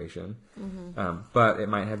bad situation. Mm-hmm. But it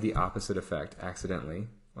might have the opposite effect accidentally.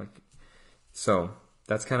 So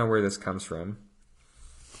that's kind of where this comes from.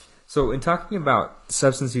 So in talking about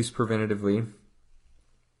substance use preventatively,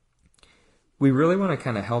 we really want to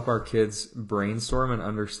kind of help our kids brainstorm and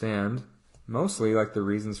understand mostly like the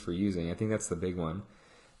reasons for using. I think that's the big one.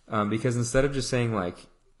 Because instead of just saying like,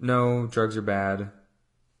 no, drugs are bad,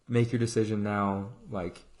 make your decision now,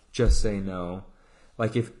 like just say no.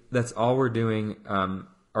 Like if that's all we're doing,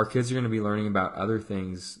 our kids are going to be learning about other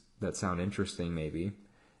things that sound interesting maybe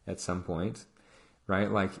at some point,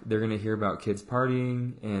 right? Like they're going to hear about kids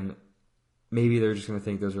partying, and maybe they're just going to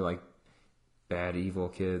think those are like bad, evil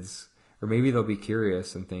kids. Or maybe they'll be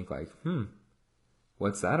curious and think like,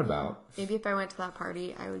 what's that about? Yeah. Maybe if I went to that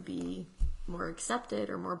party, I would be more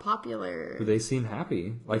accepted or more popular. But they seem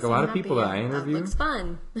happy. Like a lot of people that I interview. That looks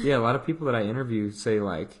fun. Yeah, a lot of people that I interview say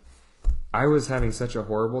like, I was having such a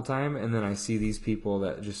horrible time, and then I see these people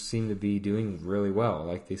that just seem to be doing really well.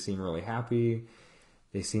 Like they seem really happy.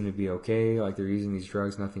 They seem to be okay. Like they're using these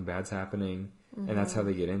drugs, nothing bad's happening. Mm-hmm. And that's how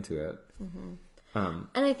they get into it. Mm-hmm.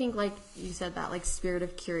 And I think, like you said, that like spirit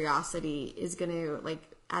of curiosity is going to, like,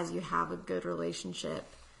 as you have a good relationship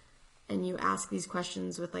and you ask these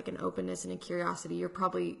questions with like an openness and a curiosity, you're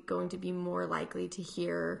probably going to be more likely to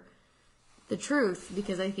hear the truth.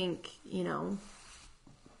 Because I think,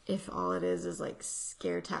 if all it is like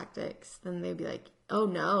scare tactics, then they'd be like, oh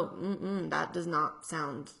no, that does not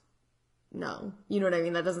sound, no. You know what I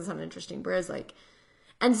mean? That doesn't sound interesting. Whereas like,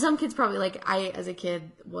 and some kids probably, like, I, as a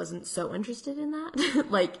kid, wasn't so interested in that.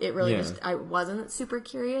 Like, it really I wasn't super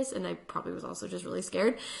curious, and I probably was also just really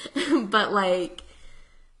scared. But, like,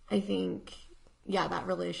 I think, that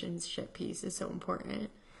relationship piece is so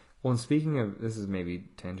important. Well, and speaking of, this is maybe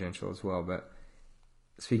tangential as well, but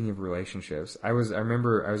speaking of relationships, I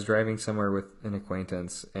remember I was driving somewhere with an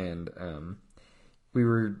acquaintance, and we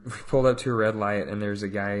pulled up to a red light, and there's a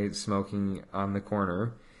guy smoking on the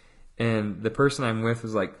corner. And the person I'm with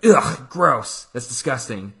was like, ugh, gross. That's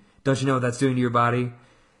disgusting. Don't you know what that's doing to your body?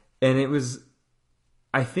 And it was,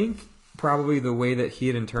 I think, probably the way that he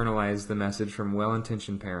had internalized the message from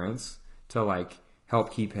well-intentioned parents to, like,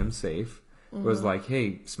 help keep him safe was like,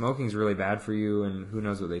 hey, smoking's really bad for you, and who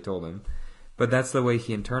knows what they told him. But that's the way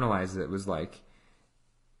he internalized it, was like,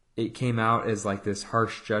 it came out as, like, this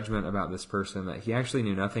harsh judgment about this person that he actually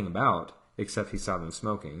knew nothing about, except he saw them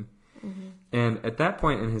smoking. Mm-hmm. And at that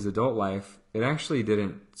point in his adult life, it actually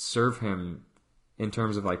didn't serve him in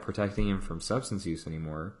terms of like protecting him from substance use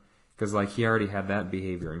anymore, because like he already had that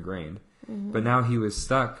behavior ingrained. Mm-hmm. But now he was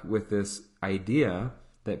stuck with this idea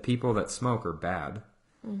that people that smoke are bad,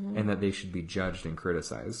 and that they should be judged and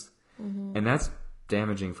criticized. Mm-hmm. And that's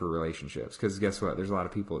damaging for relationships, because guess what? There's a lot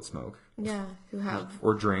of people that smoke. Yeah, who have...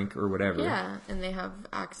 or drink or whatever. Yeah, and they have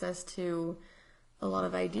access to a lot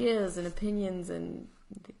of ideas and opinions and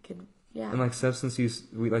It could, yeah. And like substance use,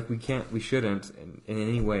 we shouldn't in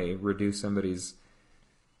any way reduce somebody's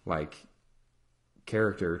like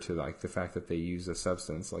character to like the fact that they use a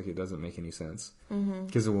substance. Like it doesn't make any sense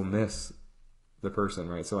because it will miss the person,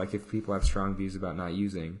 right? So like if people have strong views about not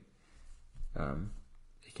using,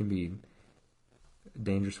 it can be a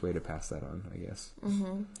dangerous way to pass that on, I guess.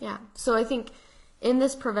 Yeah. So I think in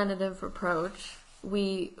this preventative approach,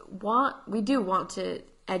 we do want to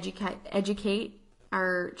educate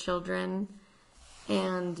our children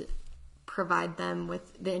and provide them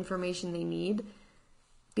with the information they need,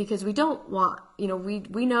 because we don't want,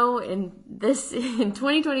 we know in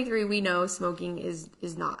 2023, we know smoking is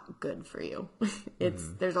not good for you.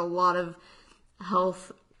 There's a lot of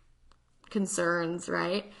health concerns,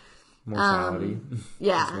 right? Mortality.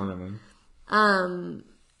 Yeah. That's one of them.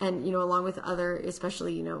 And, along with other,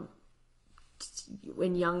 especially,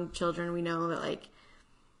 in young children, we know that like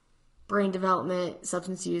brain development,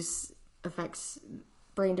 substance use affects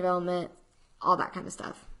brain development, all that kind of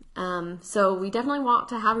stuff. So we definitely want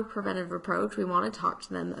to have a preventative approach. We want to talk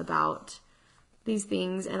to them about these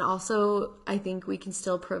things. And also I think we can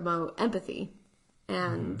still promote empathy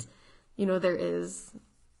and, there is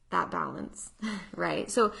that balance,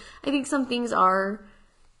 right? So I think some things I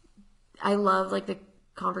love like the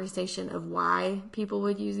conversation of why people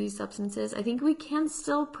would use these substances. I think we can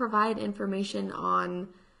still provide information on,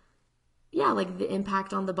 like the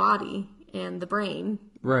impact on the body and the brain.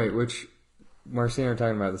 Right, which Marcy and I were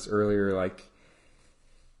talking about this earlier, like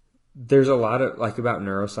there's a lot of, like about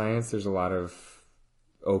neuroscience, there's a lot of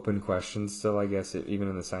open questions still, I guess, even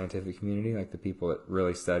in the scientific community, like the people that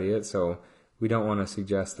really study it. So we don't want to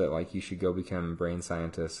suggest that like you should go become brain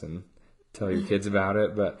scientists and tell your kids about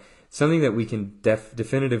it, but something that we can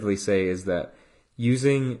definitively say is that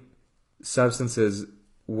using substances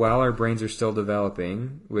while our brains are still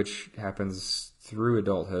developing, which happens through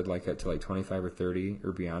adulthood, like up to like 25 or 30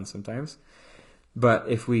 or beyond sometimes. But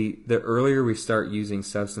the earlier we start using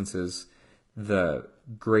substances, the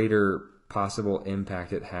greater possible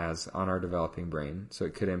impact it has on our developing brain. So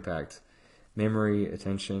it could impact memory,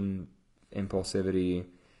 attention, impulsivity,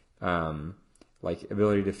 like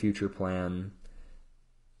ability to future plan,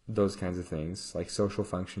 those kinds of things, like social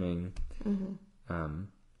functioning.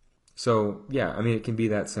 So yeah, I mean, it can be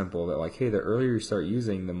that simple that like, hey, the earlier you start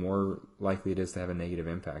using, the more likely it is to have a negative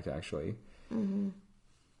impact actually. And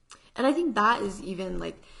I think that is even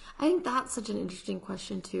I think that's such an interesting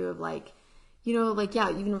question too of like, even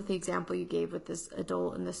with the example you gave with this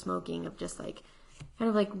adult and the smoking of just like, kind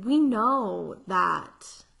of like, we know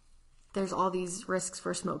that there's all these risks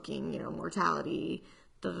for smoking, mortality,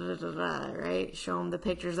 right? Show them the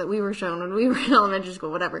pictures that we were shown when we were in elementary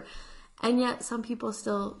school, whatever. And yet some people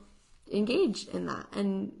still engage in that.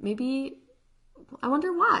 And maybe, I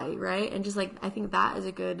wonder why, right? And just like, I think that is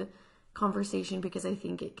a good conversation because I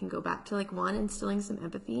think it can go back to like one, instilling some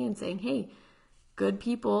empathy and saying, hey, good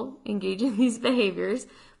people engage in these behaviors,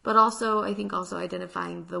 but also, I think also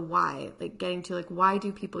identifying the why, like getting to like, why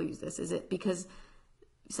do people use this? Is it because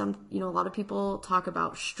a lot of people talk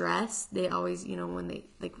about stress. They always, when they,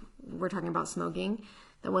 like, we're talking about smoking,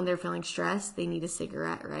 that when they're feeling stressed, they need a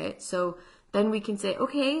cigarette, right? So then we can say,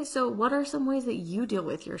 okay, so what are some ways that you deal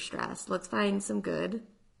with your stress? Let's find some good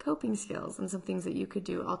coping skills and some things that you could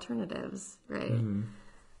do, alternatives, right?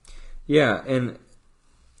 Yeah, and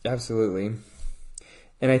absolutely.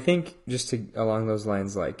 And I think just along those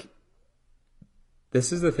lines, like,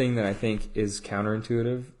 this is the thing that I think is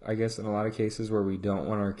counterintuitive, I guess, in a lot of cases where we don't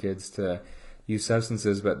want our kids to use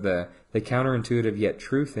substances. But the counterintuitive yet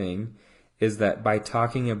true thing is that by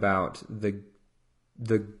talking about the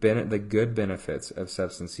good benefits of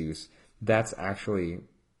substance use, that's actually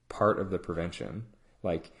part of the prevention.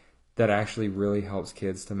 Like, that actually really helps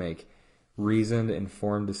kids to make reasoned,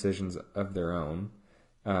 informed decisions of their own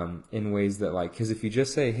in ways that, like, because if you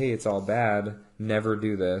just say, hey, it's all bad, never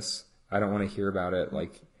do this, I don't want to hear about it,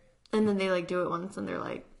 like... And then they, like, do it once, and they're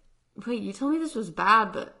like, wait, you told me this was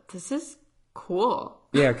bad, but this is cool.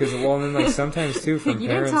 Yeah, because, well, and then, like, sometimes, too, from you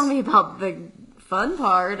parents... didn't tell me about the fun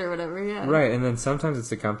part or whatever, yeah. Right, and then sometimes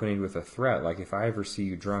it's accompanied with a threat, like, if I ever see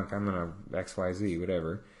you drunk, I'm going to XYZ,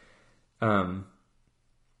 whatever.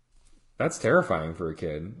 That's terrifying for a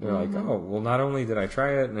kid. They're like, oh, well, not only did I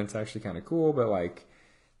try it, and it's actually kind of cool, but, like...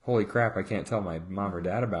 holy crap, I can't tell my mom or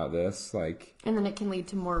dad about this. Like, and then it can lead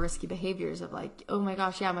to more risky behaviors of like, oh my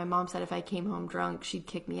gosh, yeah, my mom said if I came home drunk, she'd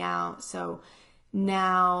kick me out. So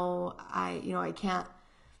now I can't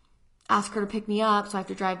ask her to pick me up. So I have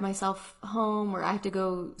to drive myself home, or I have to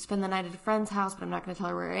go spend the night at a friend's house, but I'm not going to tell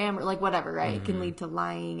her where I am, or like whatever, right? It can lead to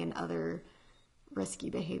lying and other risky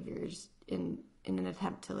behaviors in an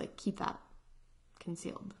attempt to like keep that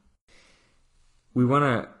concealed. We want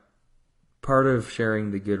to, part of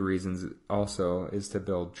sharing the good reasons also is to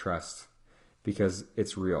build trust, because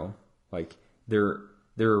it's real. Like, there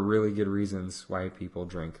are really good reasons why people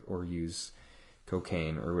drink or use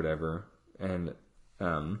cocaine or whatever. And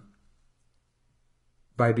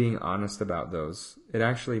by being honest about those, it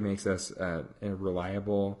actually makes us a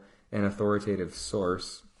reliable and authoritative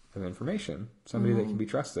source of information. Somebody that can be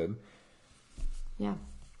trusted. Yeah,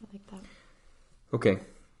 I like that. Okay.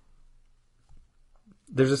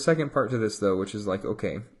 There's a second part to this, though, which is like,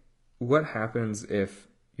 okay, what happens if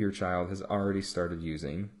your child has already started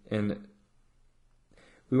using? And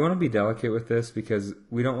we want to be delicate with this because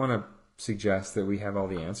we don't want to suggest that we have all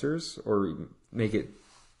the answers or make it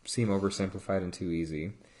seem oversimplified and too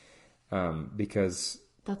easy. Because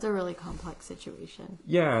that's a really complex situation.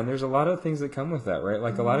 Yeah, and there's a lot of things that come with that, right?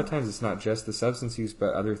 Like a lot of times it's not just the substance use,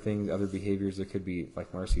 but other things, other behaviors. There could be,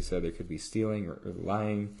 like Marcy said, there could be stealing or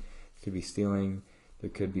lying. There could be stealing. There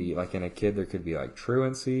could be, like in a kid, there could be like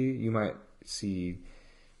truancy. You might see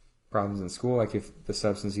problems in school, like if the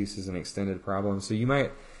substance use is an extended problem. So you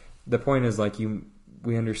might, the point is like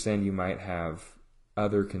we understand you might have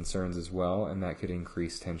other concerns as well, and that could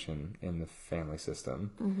increase tension in the family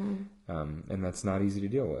system. And that's not easy to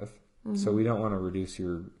deal with. So we don't want to reduce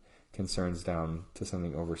your concerns down to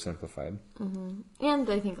something oversimplified. And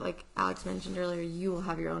I think, like Alex mentioned earlier, you will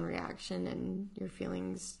have your own reaction, and your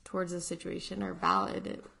feelings towards the situation are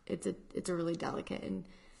valid. It's a really delicate and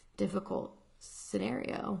difficult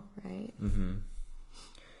scenario, right?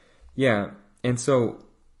 Yeah, and so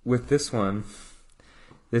with this one,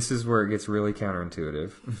 this is where it gets really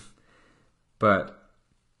counterintuitive. But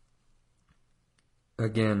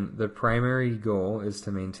again, the primary goal is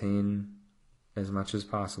to maintain as much as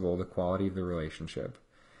possible the quality of the relationship,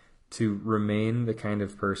 to remain the kind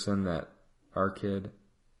of person that our kid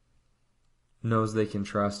knows they can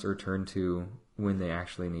trust or turn to when they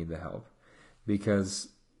actually need the help. Because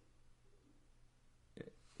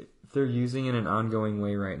if they're using it in an ongoing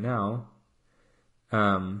way right now,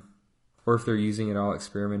 or if they're using it all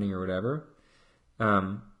experimenting or whatever,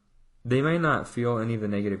 they may not feel any of the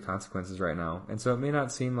negative consequences right now. And so it may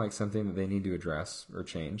not seem like something that they need to address or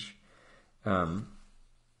change. But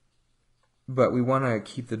we want to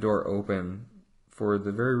keep the door open for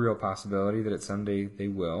the very real possibility that someday they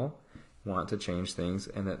will want to change things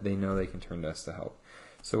and that they know they can turn to us to help.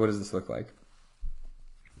 So what does this look like?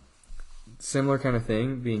 Similar kind of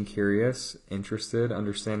thing, being curious, interested,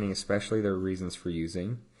 understanding especially their reasons for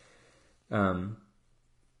using, in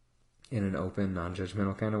an open,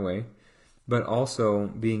 non-judgmental kind of way, but also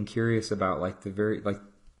being curious about like this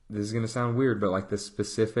is going to sound weird, but like the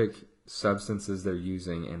specific substances they're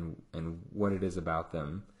using and what it is about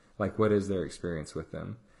them, like what is their experience with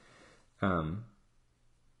them.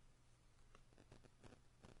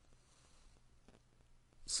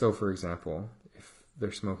 So for example, if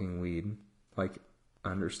they're smoking weed, like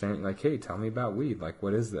understanding, like, hey, tell me about weed, like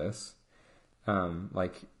what is this?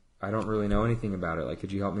 Like, I don't really know anything about it. Like,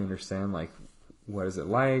 could you help me understand, like, what is it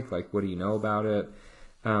like? Like, what do you know about it?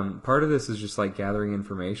 Part of this is just, like, gathering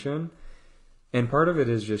information. And part of it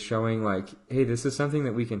is just showing, like, hey, this is something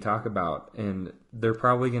that we can talk about. And they're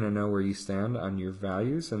probably going to know where you stand on your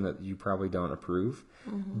values and that you probably don't approve.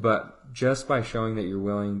 But just by showing that you're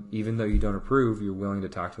willing, even though you don't approve, you're willing to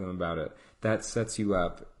talk to them about it, that sets you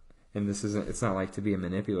up. And it's not like to be a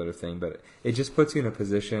manipulative thing, but it just puts you in a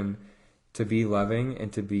position to be loving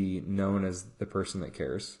and to be known as the person that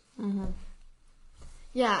cares.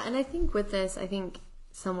 Yeah, and I think with this,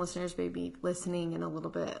 some listeners may be listening and a little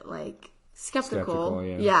bit like skeptical.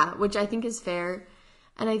 Yeah, which I think is fair.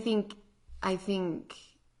 And I think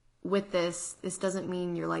with this doesn't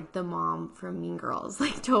mean you're like the mom from Mean Girls,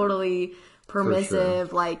 like totally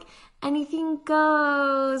permissive, like anything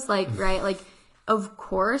goes, like, right? Like, of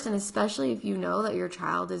course, and especially if you know that your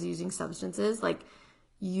child is using substances, like,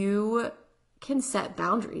 you can set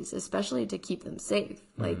boundaries, especially to keep them safe.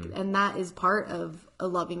 Like, and that is part of a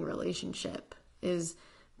loving relationship, is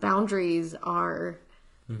boundaries are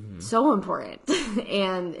so important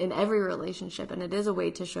and in every relationship, and it is a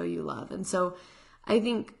way to show you love. And so I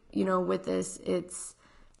think, with this, it's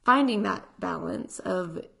finding that balance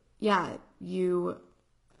of, you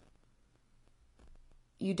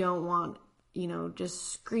don't want,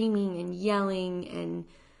 just screaming and yelling and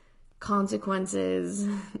consequences,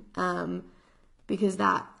 because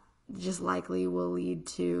that just likely will lead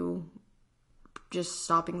to just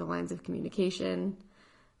stopping the lines of communication.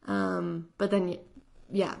 But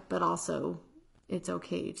also it's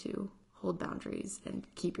okay to hold boundaries and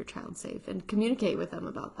keep your child safe and communicate with them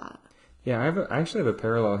about that. Yeah, I actually have a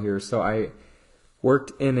parallel here. So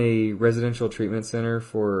worked in a residential treatment center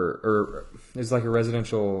or it's like a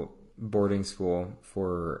residential boarding school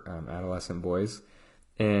for adolescent boys,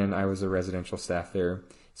 and I was a residential staff there.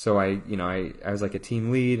 So I was like a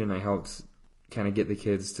team lead, and I helped kind of get the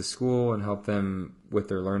kids to school and help them with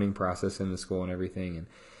their learning process in the school and everything. And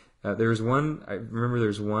I remember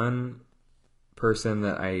there's one person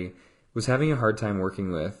that I was having a hard time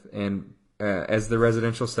working with, and as the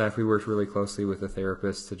residential staff, we worked really closely with the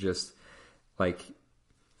therapist to just like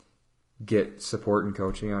get support and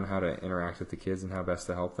coaching on how to interact with the kids and how best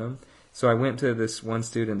to help them. So I went to this one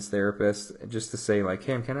student's therapist just to say like,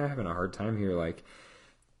 hey, I'm kind of having a hard time here. Like,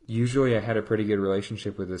 usually I had a pretty good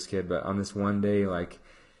relationship with this kid, but on this one day, like,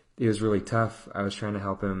 it was really tough. I was trying to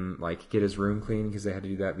help him like get his room clean because they had to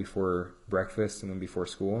do that before breakfast and then before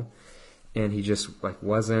school. And he just like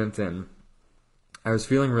wasn't, and I was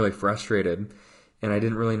feeling really frustrated, and I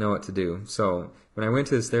didn't really know what to do. So when I went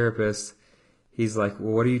to this therapist, he's like,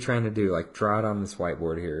 well, what are you trying to do? Like, draw it on this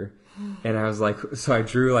whiteboard here. And I was like, so I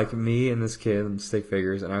drew like me and this kid and stick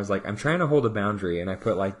figures, and I was like, I'm trying to hold a boundary. And I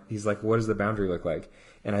put like, he's like, what does the boundary look like?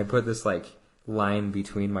 And I put this like line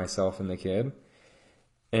between myself and the kid.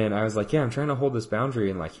 And I was like, yeah, I'm trying to hold this boundary,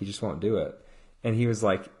 and like, he just won't do it. And he was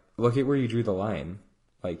like, look at where you drew the line.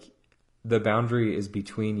 Like, the boundary is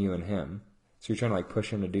between you and him. So you're trying to like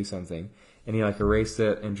push him to do something. And he like erased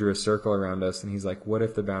it and drew a circle around us. And he's like, what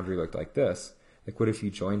if the boundary looked like this? Like, what if you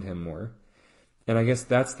joined him more? And I guess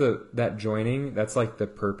that joining, that's like the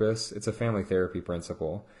purpose. It's a family therapy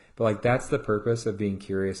principle. But like, that's the purpose of being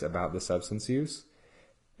curious about the substance use,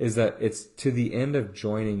 is that it's to the end of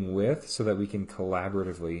joining with so that we can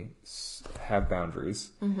collaboratively have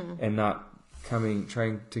boundaries and not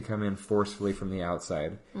trying to come in forcefully from the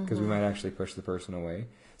outside, because we might actually push the person away.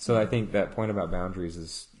 So I think that point about boundaries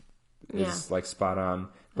is like spot on,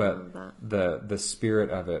 but the spirit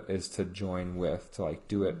of it is to join with, to like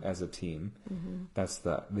do it as a team. That's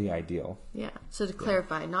the ideal. Yeah. So to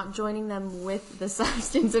clarify, not joining them with the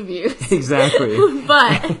substance abuse. Exactly.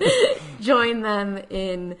 But join them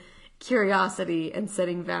in curiosity and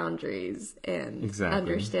setting boundaries and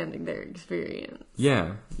understanding their experience.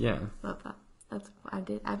 Yeah. Love that.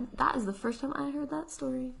 That is the first time I heard that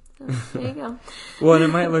story. So there you go. Well, and it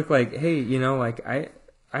might look like, hey, like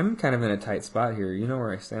I'm kind of in a tight spot here. You know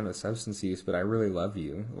where I stand with substance use, but I really love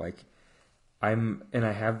you. Like, I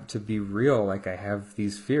have to be real. Like, I have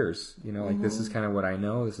these fears, like this is kind of what I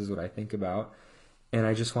know. This is what I think about. And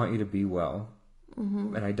I just want you to be well.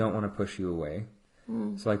 And I don't want to push you away.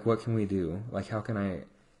 So like, what can we do? Like, how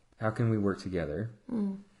can we work together?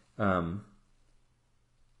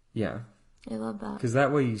 Yeah. I love that. Because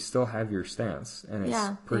that way you still have your stance, and it's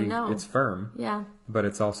it's firm. Yeah. But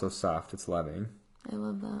it's also soft. It's loving. I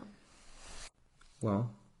love that. Well,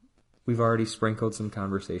 we've already sprinkled some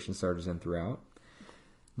conversation starters in throughout,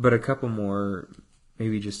 but a couple more,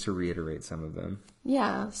 maybe just to reiterate some of them.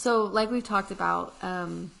 Yeah. So like we've talked about,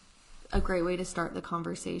 a great way to start the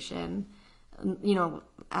conversation,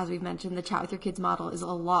 as we've mentioned, the Chat with Your Kids model is a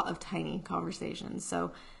lot of tiny conversations.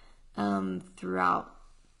 So throughout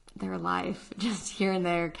their life, just here and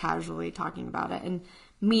there, casually talking about it. And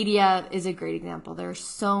media is a great example. There are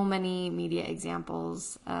so many media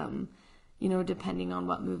examples, depending on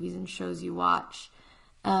what movies and shows you watch.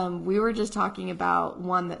 We were just talking about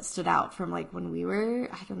one that stood out from like when we were,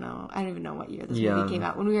 I don't even know what year this movie came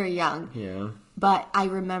out, when we were young. Yeah. But I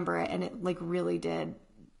remember it, and it like really did.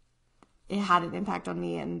 It had an impact on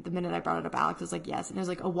me, and the minute I brought it up, Alex was like, yes. And it was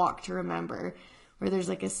like A Walk to Remember, where there's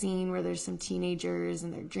like a scene where there's some teenagers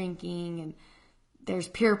and they're drinking, and there's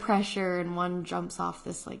peer pressure, and one jumps off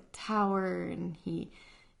this like tower, and he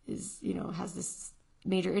is, has this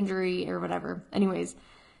major injury or whatever. Anyways,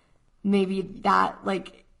 maybe that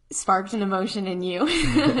like sparked an emotion in you,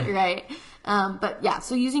 right? But yeah,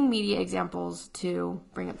 so using media examples to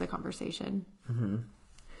bring up the conversation.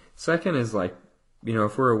 Second is like,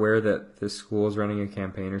 if we're aware that the school is running a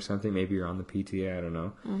campaign or something, maybe you're on the PTA, I don't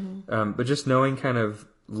know. But just knowing kind of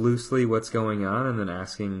loosely what's going on, and then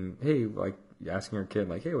asking our kid,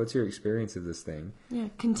 like, hey, what's your experience of this thing? Yeah,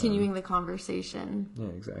 continuing the conversation. Yeah,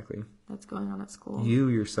 exactly. That's going on at school. You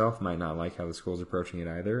yourself might not like how the school's approaching it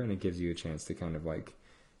either, and it gives you a chance to kind of like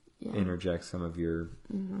interject some of your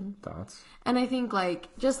thoughts. And I think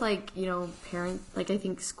parent, I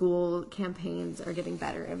think school campaigns are getting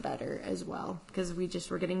better and better as well, because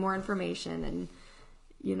we're getting more information, and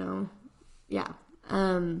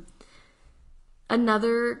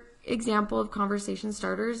another example of conversation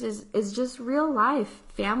starters is just real life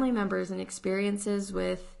family members and experiences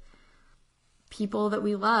with people that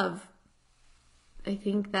we love. I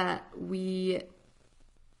think that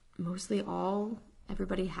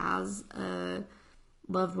everybody has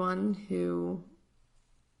loved one who,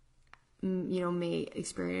 may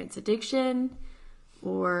experience addiction,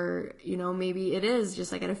 or, maybe it is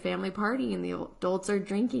just like at a family party and the adults are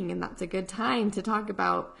drinking and that's a good time to talk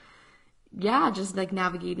about, just like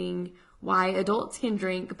navigating why adults can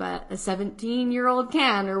drink, but a 17-year-old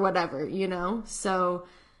can, or whatever, So,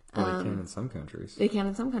 well, they can in some countries. They can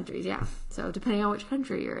in some countries, yeah. So depending on which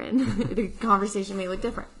country you're in, the conversation may look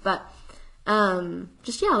different. But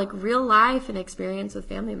like real life and experience with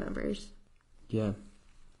family members. Yeah.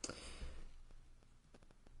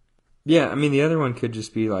 Yeah, I mean, the other one could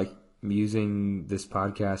just be like using this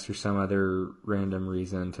podcast or some other random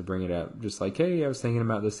reason to bring it up. Just like, hey, I was thinking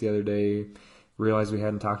about this the other day, realized we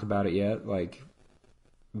hadn't talked about it yet. Like,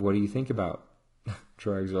 what do you think about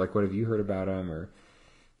drugs? Or like, what have you heard about them? Or,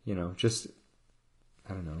 just,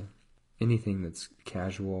 I don't know, anything that's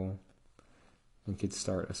casual and could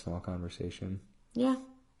start a small conversation. Yeah.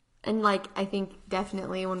 And like, I think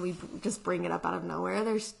definitely when we just bring it up out of nowhere,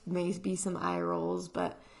 there's may be some eye rolls,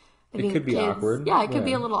 but I think could be awkward. Yeah, it could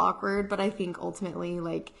be a little awkward, but I think ultimately,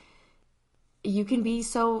 like, you can be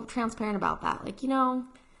so transparent about that. Like, you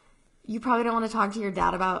probably don't want to talk to your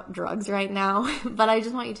dad about drugs right now, but I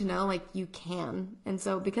just want you to know, like, you can. And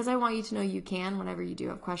so because I want you to know you can whenever you do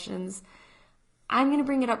have questions, I'm going to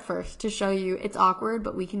bring it up first to show you it's awkward,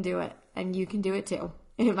 but we can do it. And you can do it too.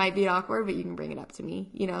 It might be awkward, but you can bring it up to me,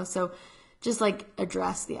 So just like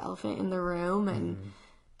address the elephant in the room and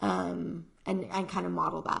kind of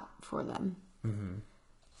model that for them. Mm-hmm.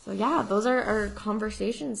 So yeah, those are our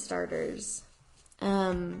conversation starters.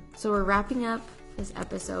 So we're wrapping up this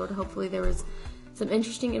episode. Hopefully there was some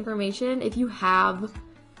interesting information. If you have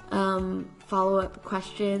follow-up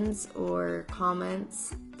questions or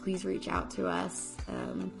comments, please reach out to us.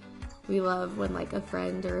 We love when like a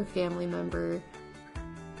friend or a family member,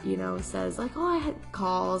 says like, oh, I had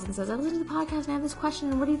calls and says, I listened to the podcast and I have this question.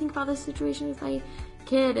 And what do you think about this situation with my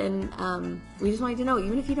kid? And we just want you to know,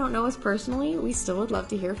 even if you don't know us personally, we still would love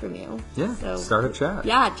to hear from you. Yeah, so, start a chat.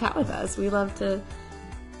 Yeah, chat with us. We love to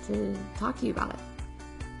talk to you about it.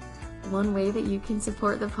 One way that you can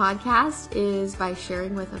support the podcast is by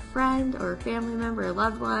sharing with a friend or a family member, a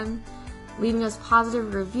loved one, leaving us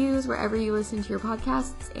positive reviews wherever you listen to your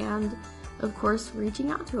podcasts, and of course, reaching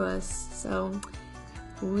out to us. So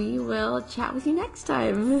we will chat with you next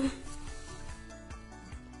time.